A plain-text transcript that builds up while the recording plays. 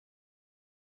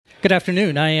Good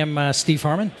afternoon. I am Steve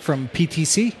Harmon from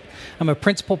PTC. I'm a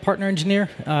principal partner engineer,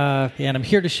 and I'm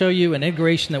here to show you an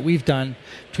integration that we've done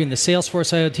between the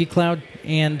Salesforce IoT Cloud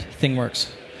and ThingWorx.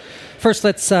 First,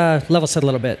 let's level set a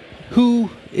little bit.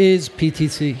 Who is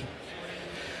PTC?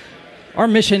 Our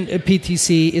mission at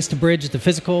PTC is to bridge the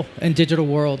physical and digital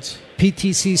worlds.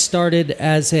 PTC started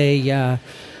as a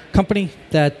company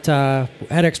that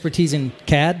had expertise in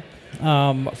CAD.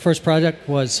 First project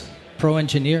was Pro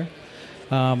Engineer.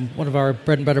 One of our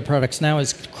bread and butter products now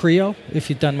is Creo, if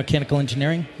you've done mechanical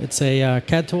engineering. It's a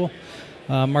CAD tool,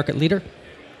 market leader.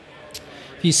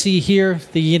 You see here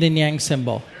the yin and yang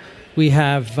symbol. We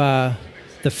have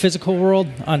the physical world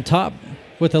on top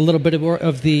with a little bit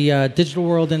of the digital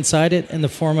world inside it in the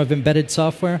form of embedded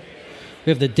software.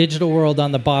 We have the digital world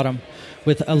on the bottom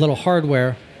with a little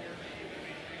hardware.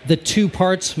 The two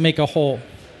parts make a whole.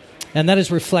 And that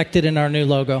is reflected in our new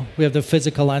logo. We have the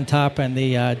physical on top and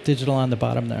the digital on the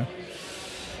bottom there.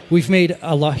 We've made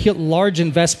a large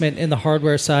investment in the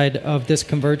hardware side of this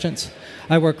convergence.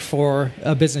 I work for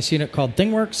a business unit called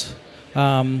ThingWorx.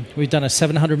 We've done a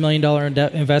 $700 million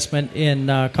investment in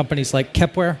companies like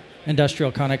Kepware,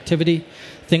 industrial connectivity,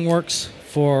 ThingWorx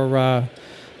for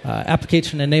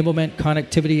application enablement,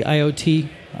 connectivity, IoT,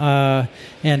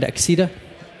 and Exida.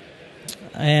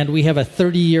 And we have a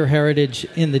 30-year heritage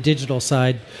in the digital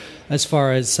side as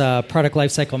far as product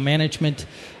lifecycle management,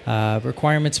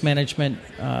 requirements management,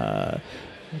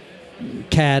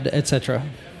 CAD, etc.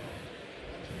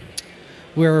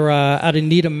 We're out in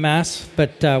Needham, Mass.,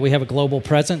 but we have a global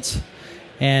presence,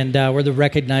 and we're the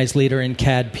recognized leader in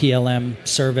CAD, PLM,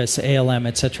 service, ALM,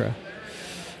 etc.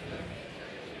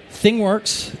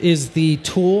 ThingWorx is the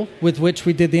tool with which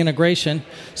we did the integration.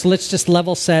 So let's just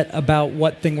level set about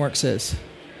what ThingWorx is.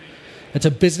 It's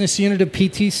a business unit of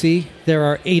PTC. There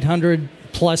are 800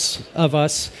 plus of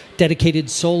us dedicated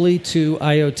solely to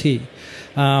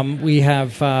IoT. We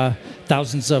have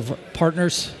thousands of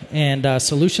partners and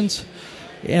solutions.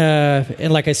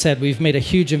 And like I said, we've made a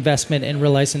huge investment in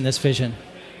realizing this vision.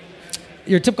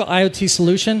 Your typical IoT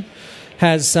solution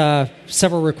has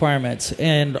several requirements,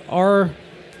 and our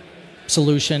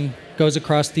solution goes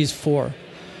across these four.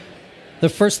 The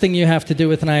first thing you have to do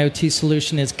with an IoT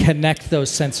solution is connect those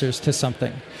sensors to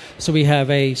something. So we have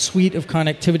a suite of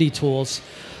connectivity tools.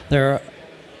 There are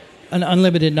an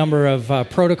unlimited number of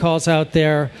protocols out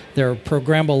there. There are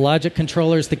programmable logic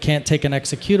controllers that can't take an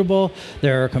executable.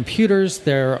 There are computers.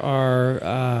 There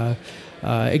are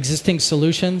existing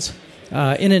solutions.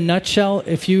 In a nutshell,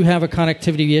 if you have a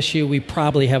connectivity issue, we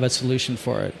probably have a solution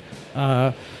for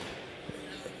it.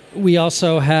 We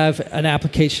also have an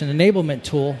application enablement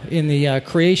tool in the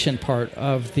creation part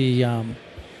of the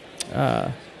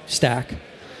stack.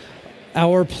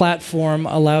 Our platform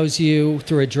allows you,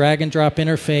 through a drag-and-drop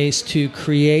interface, to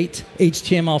create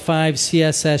HTML5,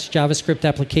 CSS, JavaScript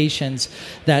applications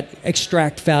that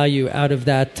extract value out of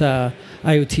that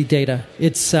IoT data.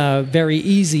 It's very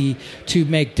easy to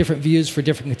make different views for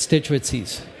different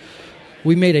constituencies.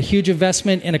 We made a huge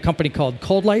investment in a company called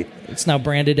ColdLight. It's now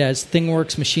branded as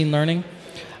ThingWorx Machine Learning.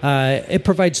 It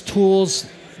provides tools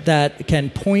that can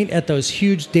point at those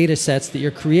huge data sets that you're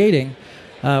creating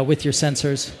with your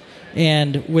sensors.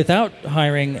 And without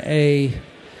hiring a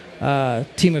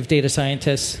team of data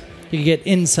scientists, you can get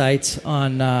insights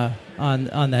on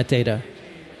that data.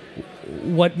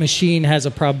 What machine has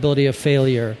a probability of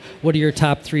failure? What are your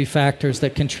top 3 factors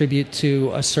that contribute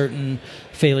to a certain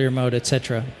failure mode,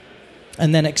 etc.?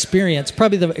 And then experience,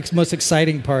 probably the most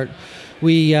exciting part.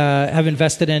 We have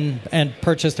invested in and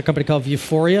purchased a company called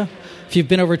Vuforia. If you've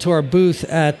been over to our booth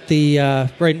at the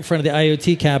right in front of the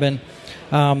IoT cabin,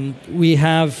 we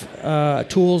have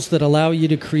tools that allow you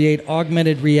to create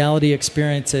augmented reality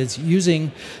experiences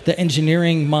using the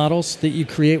engineering models that you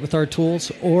create with our tools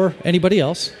or anybody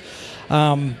else.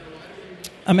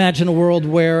 Imagine a world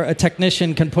where a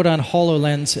technician can put on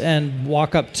HoloLens and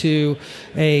walk up to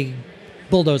a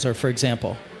bulldozer, for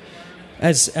example.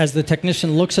 As the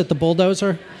technician looks at the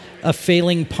bulldozer, a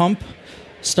failing pump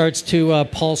starts to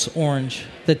pulse orange.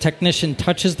 The technician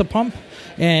touches the pump,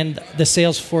 and the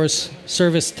Salesforce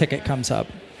service ticket comes up.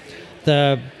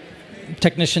 The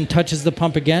technician touches the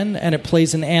pump again, and it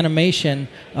plays an animation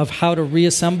of how to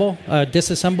disassemble,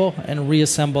 and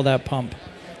reassemble that pump.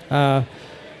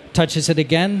 Touches it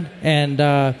again,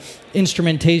 and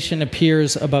instrumentation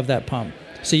appears above that pump.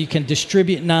 So you can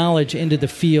distribute knowledge into the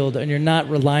field, and you're not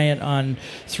reliant on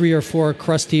 3 or 4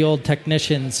 crusty old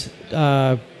technicians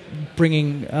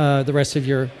bringing the rest of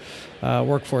your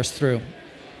workforce through.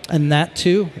 And that,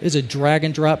 too, is a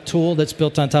drag-and-drop tool that's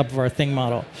built on top of our Thing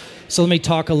model. So let me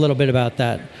talk a little bit about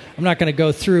that. I'm not going to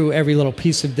go through every little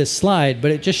piece of this slide,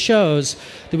 but it just shows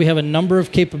that we have a number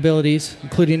of capabilities,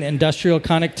 including industrial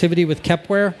connectivity with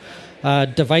Kepware,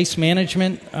 device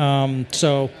management,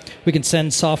 so we can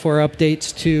send software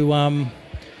updates to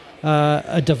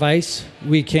a device.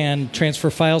 We can transfer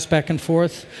files back and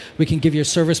forth. We can give your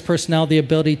service personnel the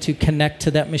ability to connect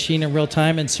to that machine in real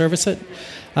time and service it.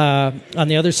 On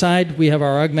the other side, we have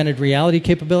our augmented reality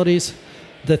capabilities.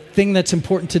 The thing that's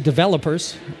important to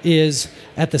developers is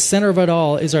at the center of it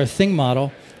all is our Thing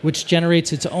model, which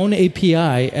generates its own API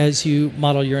as you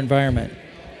model your environment.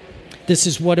 This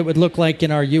is what it would look like in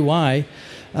our UI.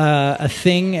 A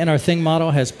thing in our Thing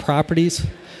model has properties,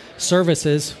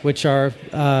 services, which are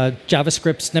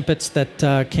JavaScript snippets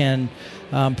that can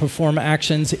perform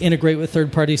actions, integrate with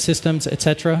third-party systems,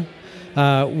 etc.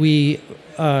 We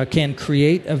can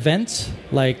create events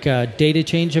like data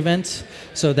change events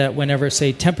so that whenever,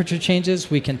 say, temperature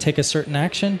changes, we can take a certain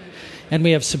action. And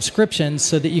we have subscriptions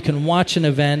so that you can watch an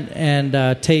event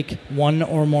and take one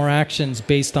or more actions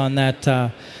based on that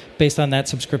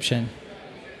subscription.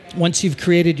 Once you've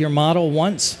created your model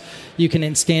once, you can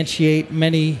instantiate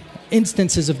many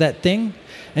instances of that thing,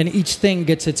 and each thing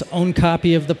gets its own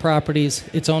copy of the properties,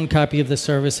 its own copy of the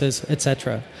services,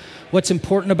 etc. What's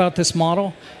important about this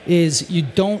model is you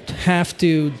don't have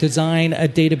to design a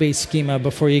database schema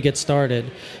before you get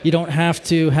started. You don't have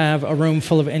to have a room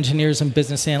full of engineers and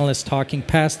business analysts talking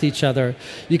past each other.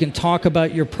 You can talk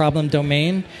about your problem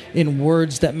domain in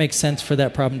words that make sense for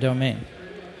that problem domain.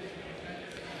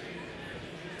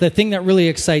 The thing that really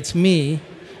excites me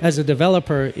as a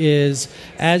developer is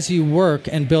as you work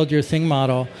and build your Thing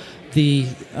model, the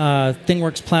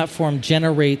ThingWorx platform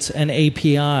generates an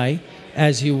API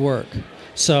as you work.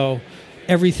 So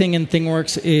everything in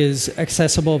ThingWorx is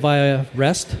accessible via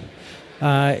REST.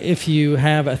 If you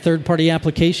have a third-party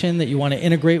application that you want to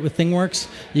integrate with ThingWorx,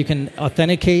 you can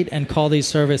authenticate and call these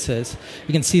services.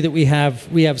 You can see that we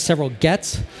have several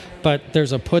gets, but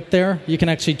there's a put there. You can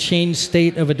actually change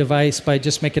state of a device by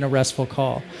just making a RESTful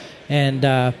call. And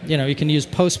you can use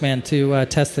Postman to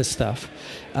test this stuff.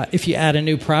 If you add a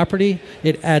new property,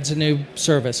 it adds a new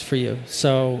service for you.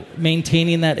 So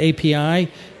maintaining that API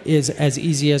is as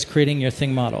easy as creating your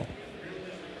Thing model.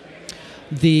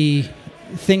 The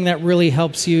thing that really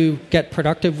helps you get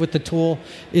productive with the tool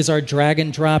is our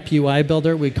drag-and-drop UI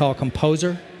builder we call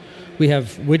Composer. We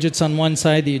have widgets on one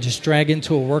side that you just drag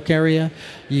into a work area.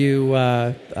 You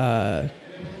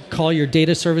call your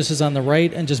data services on the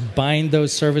right and just bind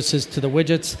those services to the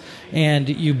widgets, and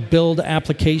you build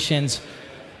applications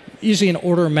usually an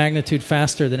order of magnitude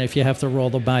faster than if you have to roll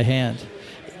them by hand.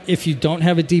 If you don't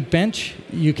have a deep bench,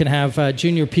 you can have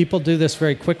junior people do this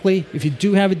very quickly. If you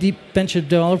do have a deep bench of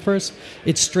developers,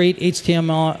 it's straight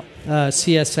HTML,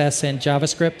 CSS, and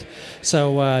JavaScript.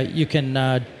 So you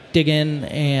can dig in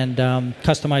and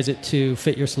customize it to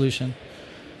fit your solution.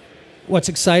 What's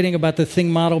exciting about the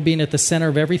Thing model being at the center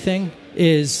of everything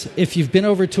is if you've been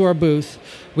over to our booth,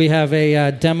 we have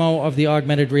a demo of the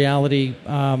augmented reality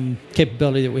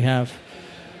capability that we have.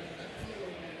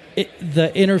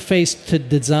 The interface to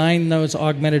design those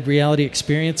augmented reality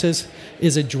experiences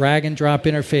is a drag-and-drop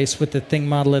interface with the Thing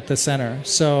model at the center.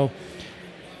 So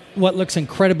what looks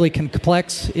incredibly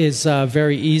complex is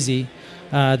very easy.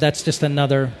 That's just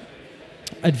another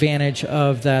advantage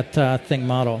of that Thing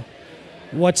model.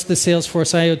 What's the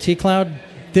Salesforce IoT Cloud?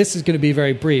 This is going to be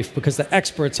very brief because the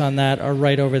experts on that are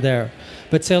right over there.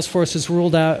 But Salesforce has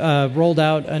rolled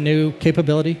out a new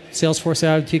capability, Salesforce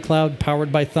IoT Cloud,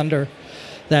 powered by Thunder,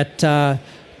 that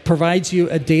provides you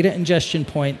a data ingestion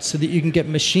point so that you can get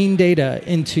machine data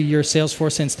into your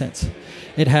Salesforce instance.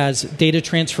 It has data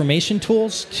transformation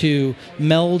tools to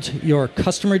meld your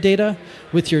customer data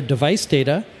with your device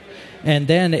data, and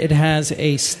then it has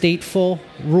a stateful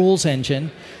rules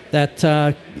engine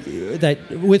that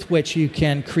with which you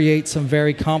can create some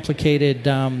very complicated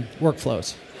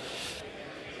workflows.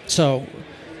 So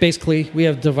basically, we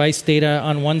have device data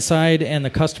on one side and the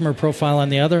customer profile on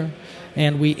the other,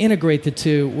 and we integrate the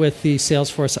two with the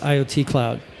Salesforce IoT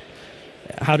Cloud.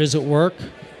 How does it work?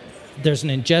 There's an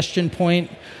ingestion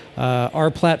point.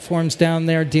 Our platform's down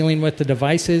there dealing with the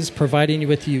devices, providing you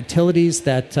with the utilities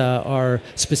that are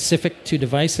specific to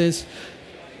devices.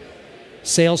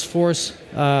 Salesforce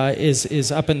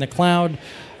is up in the cloud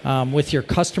with your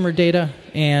customer data,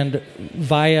 and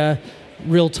via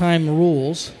real-time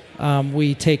rules,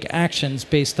 we take actions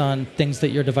based on things that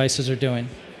your devices are doing.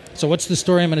 So what's the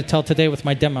story I'm going to tell today with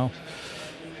my demo?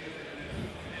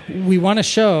 We want to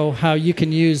show how you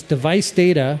can use device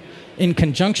data in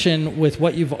conjunction with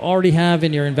what you've already have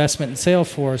in your investment in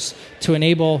Salesforce to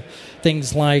enable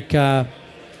things like the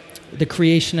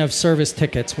creation of service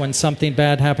tickets when something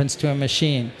bad happens to a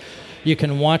machine. You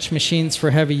can watch machines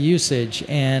for heavy usage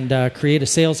and create a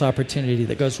sales opportunity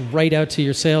that goes right out to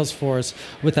your Salesforce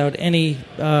without any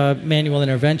manual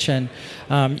intervention.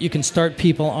 You can start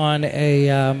people on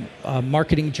a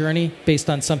marketing journey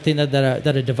based on something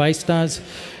that a device does.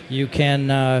 You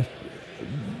can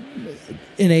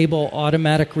enable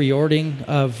automatic reordering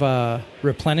of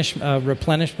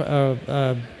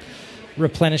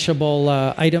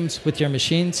replenishable items with your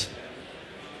machines.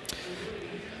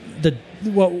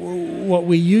 What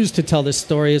we use to tell this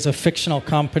story is a fictional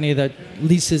company that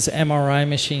leases MRI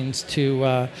machines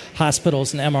to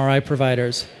hospitals and MRI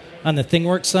providers. On the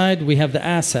ThingWorx side, we have the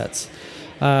assets.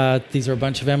 These are a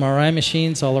bunch of MRI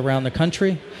machines all around the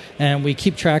country, and we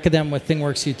keep track of them with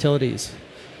ThingWorx utilities.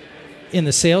 In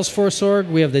the Salesforce org,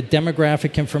 we have the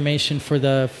demographic information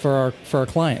for our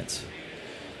clients.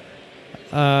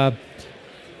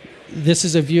 This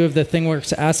is a view of the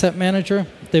ThingWorx Asset Manager.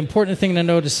 The important thing to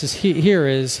notice here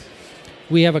is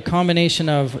we have a combination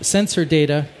of sensor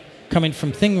data coming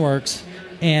from ThingWorx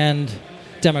and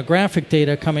demographic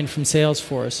data coming from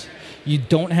Salesforce. You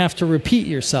don't have to repeat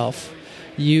yourself.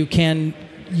 You can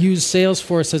use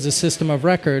Salesforce as a system of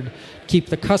record, keep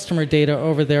the customer data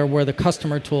over there where the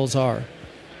customer tools are.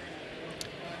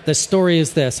 The story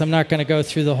is this. I'm not going to go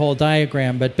through the whole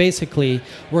diagram, but basically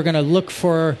we're going to look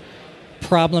for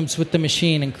problems with the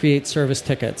machine and create service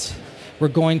tickets. We're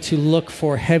going to look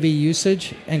for heavy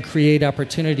usage and create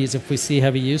opportunities if we see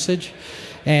heavy usage.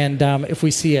 And if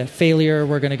we see a failure,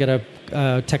 we're going to get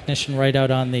a technician right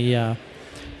out on the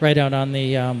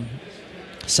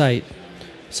site.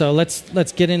 So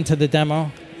let's get into the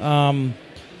demo.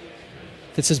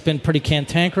 This has been pretty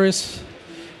cantankerous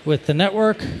with the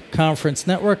network, conference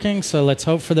networking, so let's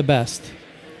hope for the best.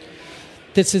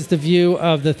 This is the view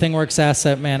of the ThingWorx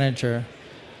Asset Manager.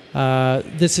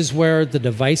 This is where the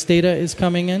device data is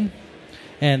coming in,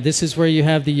 and this is where you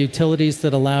have the utilities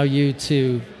that allow you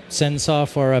to send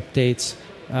software updates,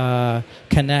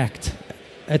 connect,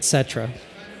 etc.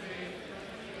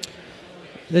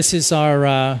 This is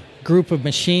our group of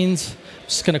machines. I'm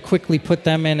just going to quickly put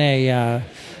them in a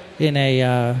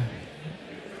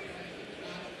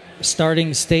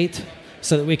starting state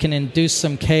so that we can induce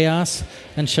some chaos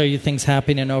and show you things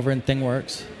happening over in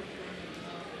ThingWorx.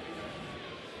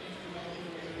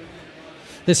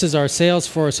 This is our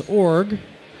Salesforce org.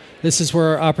 This is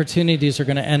where our opportunities are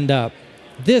going to end up.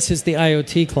 This is the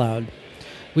IoT Cloud.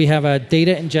 We have a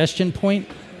data ingestion point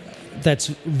that's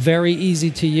very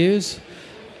easy to use.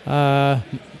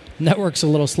 Network's a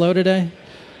little slow today.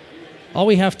 All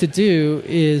we have to do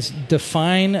is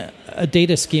define a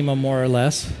data schema more or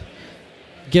less,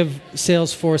 give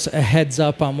Salesforce a heads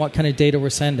up on what kind of data we're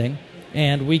sending,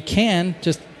 and we can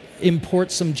just import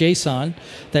some JSON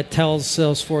that tells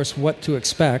Salesforce what to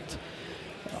expect.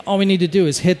 All we need to do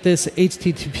is hit this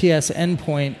HTTPS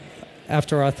endpoint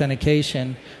after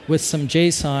authentication with some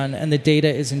JSON, and the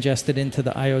data is ingested into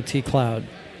the IoT Cloud.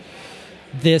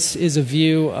 This is a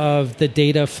view of the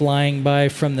data flying by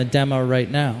from the demo right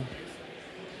now.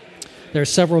 There are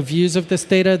several views of this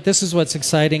data. This is what's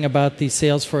exciting about the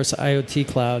Salesforce IoT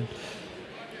Cloud.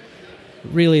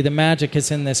 Really, the magic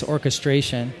is in this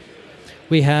orchestration.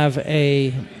 We have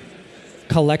a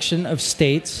collection of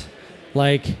states,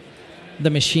 like the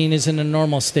machine is in a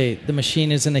normal state, the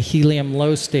machine is in a helium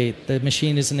low state, the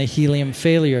machine is in a helium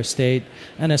failure state,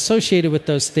 and associated with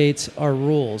those states are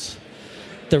rules.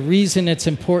 The reason it's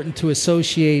important to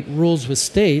associate rules with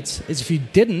states is if you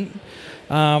didn't,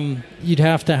 you'd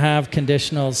have to have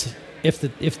conditionals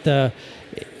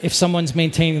if someone's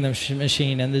maintaining the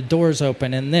machine and the door's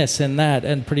open and this and that,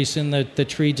 and pretty soon the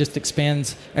tree just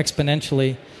expands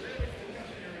exponentially.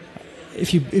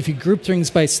 If you group things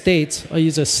by states, I'll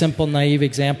use a simple naive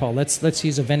example. Let's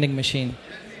use a vending machine.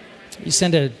 You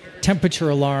send a temperature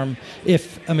alarm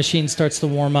if a machine starts to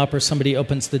warm up or somebody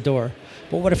opens the door.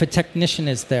 But what if a technician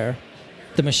is there?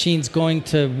 The machine's going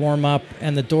to warm up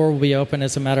and the door will be open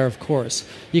as a matter of course.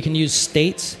 You can use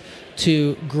states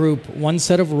to group one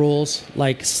set of rules,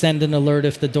 like send an alert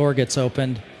if the door gets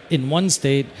opened in one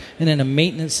state, and in a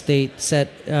maintenance state send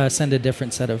a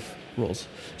different set of rules.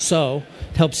 So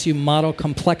it helps you model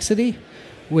complexity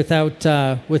without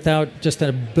just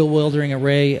a bewildering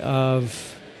array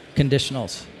of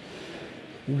conditionals.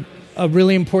 A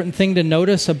really important thing to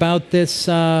notice about this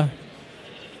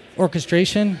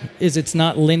orchestration is it's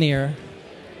not linear.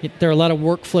 There are a lot of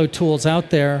workflow tools out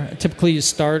there. Typically, you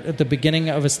start at the beginning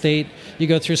of a state, you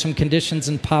go through some conditions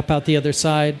and pop out the other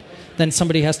side. Then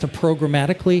somebody has to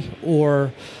programmatically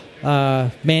or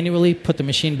manually put the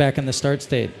machine back in the start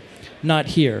state. Not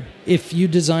here. If you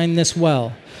design this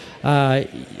well,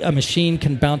 a machine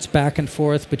can bounce back and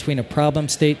forth between a problem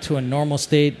state to a normal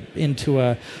state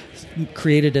into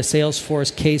created a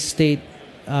Salesforce case state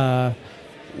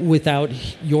without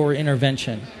your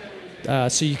intervention.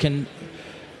 So you can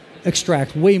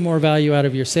extract way more value out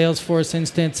of your Salesforce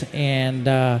instance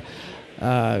and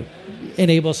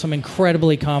enable some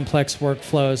incredibly complex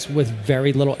workflows with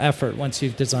very little effort once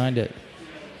you've designed it.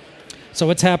 So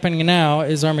what's happening now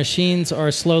is our machines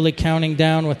are slowly counting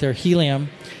down with their helium.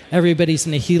 Everybody's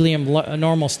in the helium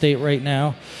normal state right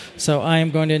now. So I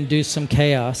am going to induce some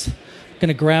chaos. I'm going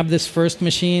to grab this first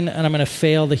machine and I'm going to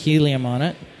fail the helium on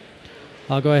it.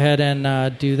 I'll go ahead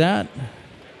and do that.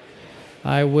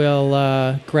 I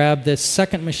will grab this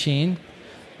second machine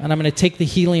and I'm going to take the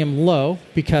helium low,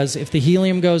 because if the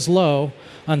helium goes low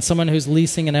on someone who's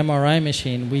leasing an MRI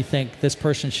machine, we think this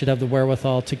person should have the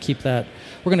wherewithal to keep that.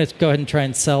 We're going to go ahead and try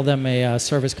and sell them a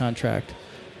service contract.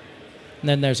 And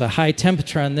then there's a high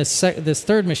temperature on this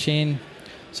third machine,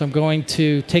 so I'm going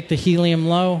to take the helium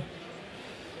low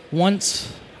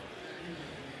once,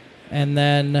 and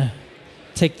then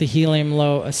take the helium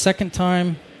low a second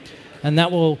time, and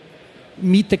that will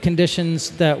meet the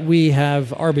conditions that we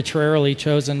have arbitrarily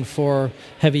chosen for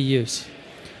heavy use.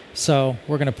 So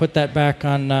we're going to put that back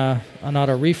on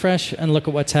auto refresh and look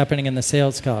at what's happening in the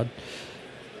Sales Cloud.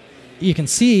 You can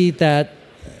see that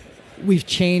we've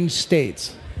changed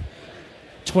states.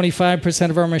 25%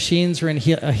 of our machines are in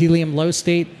a helium low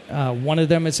state. One of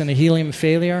them is in a helium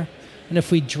failure. And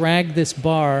if we drag this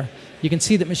bar, you can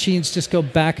see that machines just go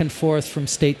back and forth from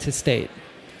state to state.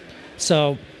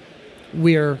 So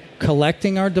we're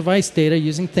collecting our device data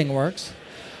using ThingWorx.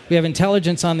 We have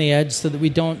intelligence on the edge so that we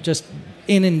don't just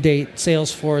inundate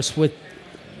Salesforce with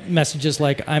messages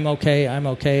like I'm okay, I'm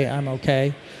okay, I'm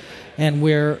okay. And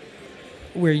we're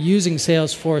using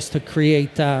Salesforce to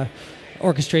create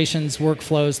orchestrations,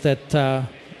 workflows that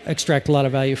extract a lot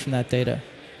of value from that data.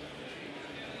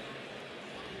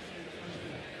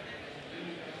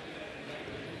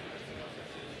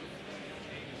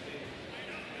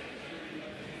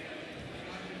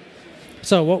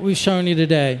 So what we've shown you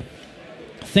today,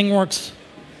 ThingWorx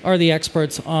are the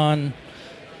experts on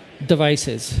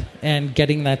devices and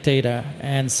getting that data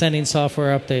and sending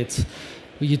software updates,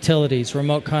 utilities,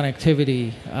 remote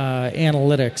connectivity,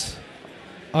 analytics,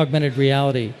 augmented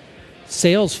reality.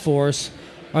 Salesforce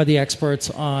are the experts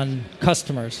on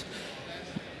customers.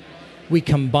 We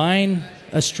combine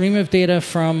a stream of data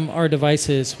from our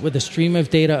devices with a stream of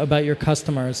data about your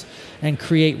customers and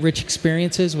create rich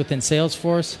experiences within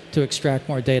Salesforce to extract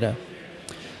more data.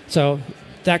 So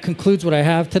that concludes what I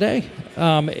have today.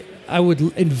 I would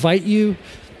invite you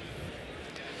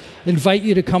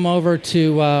to come over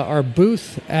to our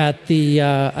booth at the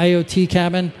IoT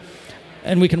cabin,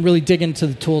 and we can really dig into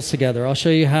the tools together. I'll show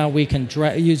you how we can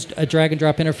use a drag and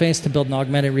drop interface to build an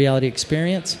augmented reality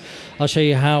experience. I'll show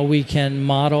you how we can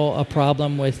model a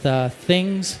problem with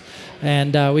things,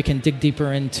 and we can dig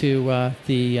deeper into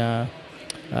the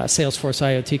Salesforce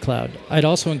IoT Cloud. I'd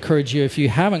also encourage you, if you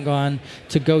haven't gone,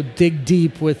 to go dig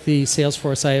deep with the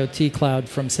Salesforce IoT Cloud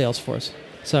from Salesforce.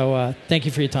 So thank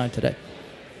you for your time today.